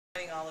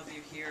all of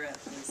you here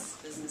at this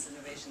Business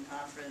Innovation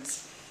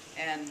Conference.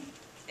 And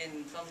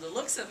from the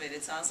looks of it,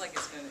 it sounds like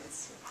it's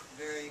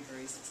very,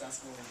 very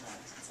successful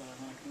event. So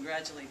I want to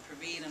congratulate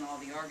Praveen and all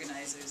the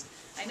organizers.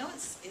 I know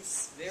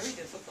it's very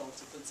difficult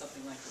to put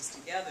something like this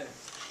together,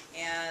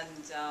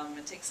 and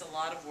it takes a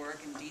lot of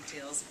work and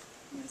details,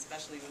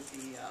 especially with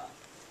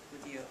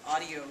the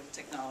audio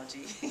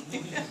technology.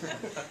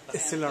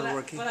 It's still not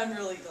working. But I'm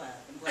really glad.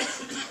 I'm glad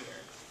to be here.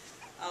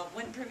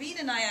 When Praveen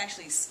and I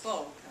actually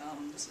spoke,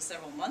 this was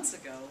several months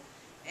ago,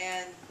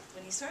 and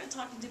when he started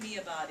talking to me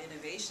about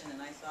innovation,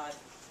 and I thought,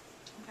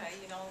 okay,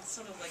 you know, it's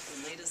sort of like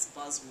the latest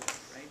buzzword,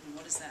 right? And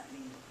what does that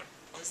mean?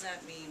 What does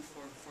that mean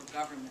for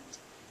government?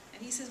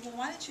 And he says, well,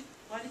 why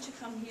don't you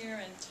come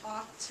here and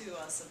talk to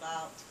us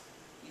about,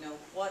 you know,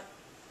 what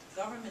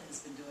government has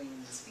been doing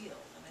in this field?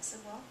 And I said,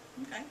 well,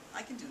 okay,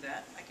 I can do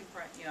that. I can,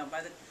 you know,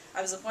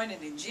 I was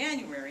appointed in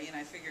January, and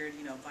I figured,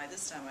 you know, by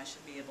this time I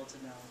should be able to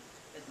know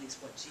at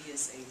least what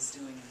GSA is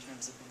doing in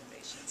terms of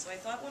innovation. So I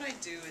thought what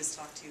I'd do is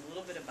talk to you a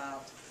little bit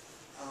about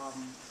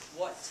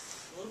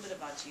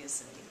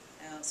GSA.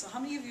 So how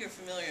many of you are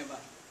familiar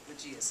with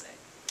GSA?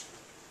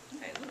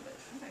 Okay, a little bit.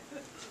 Okay,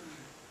 good.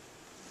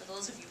 For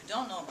those of you who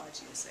don't know about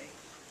GSA,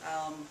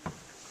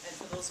 and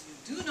for those of you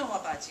who do know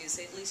about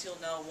GSA, at least you'll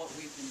know what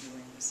we've been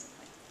doing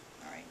recently.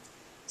 All right.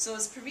 So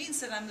as Praveen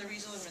said, I'm the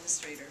regional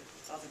administrator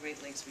of the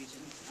Great Lakes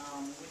region,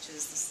 which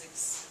is the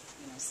 6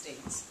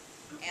 states,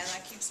 and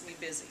that keeps me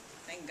busy.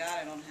 Thank God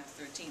I don't have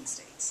 13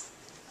 states.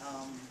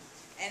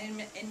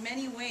 And in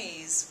many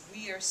ways,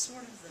 we are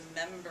sort of the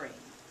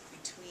membrane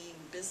between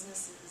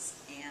businesses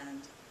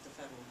and the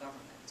federal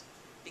government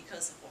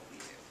because of what we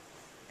do.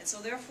 And so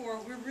therefore,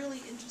 we're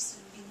really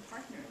interested in being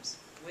partners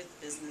with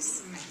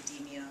business,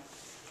 academia,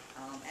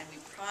 and we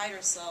pride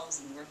ourselves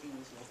in working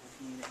with local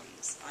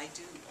communities. I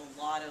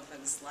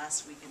was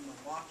last week in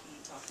Milwaukee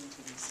talking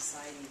to the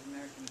Society of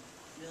American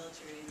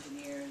Military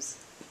Engineers.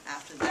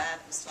 After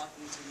that, I was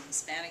talking to the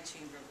Hispanic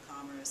Chamber of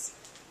Commerce.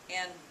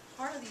 And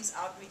part of these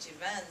outreach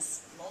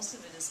events, most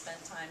of it is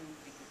spent time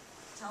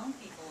telling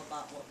people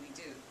about what we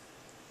do.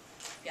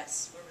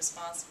 Yes, we're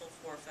responsible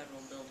for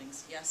federal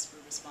buildings. Yes,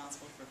 we're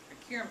responsible for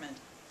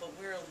procurement, but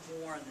we're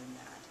more than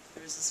that.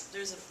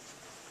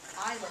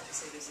 I like to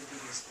say there's a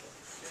bigger story.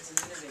 There's an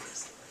innovative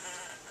story.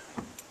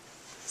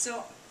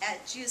 So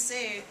at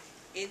GSA,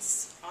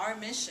 it's our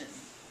mission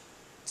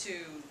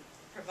to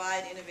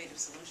provide innovative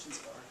solutions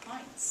for our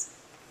clients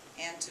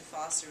and to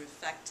foster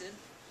effective,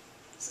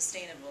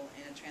 sustainable,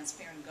 and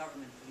transparent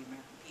government for the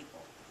American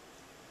people.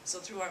 So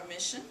through our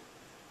mission,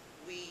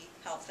 we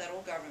help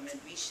federal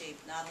government reshape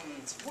not only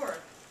its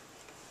work,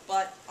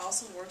 but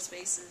also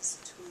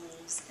workspaces,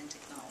 tools, and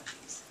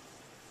technologies.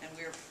 And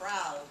we're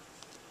proud,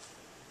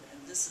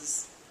 and this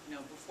is, you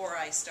know, before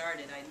I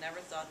started, I never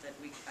thought that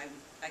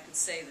I could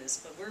say this,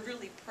 but we're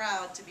really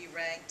proud to be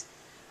ranked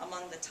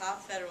among the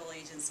top federal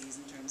agencies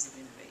in terms of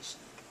innovation.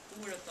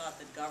 Who would have thought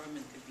that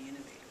government could be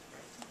innovative,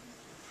 right?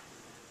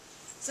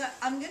 So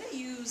I'm going to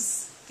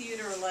use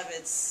Theodore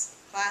Levitt's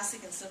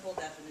classic and simple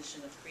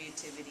definition of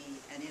creativity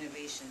and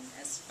innovation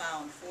as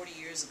found 40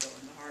 years ago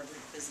in the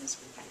Harvard Business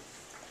Review.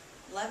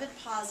 Levitt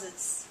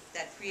posits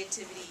that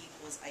creativity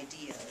equals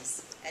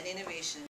ideas and innovation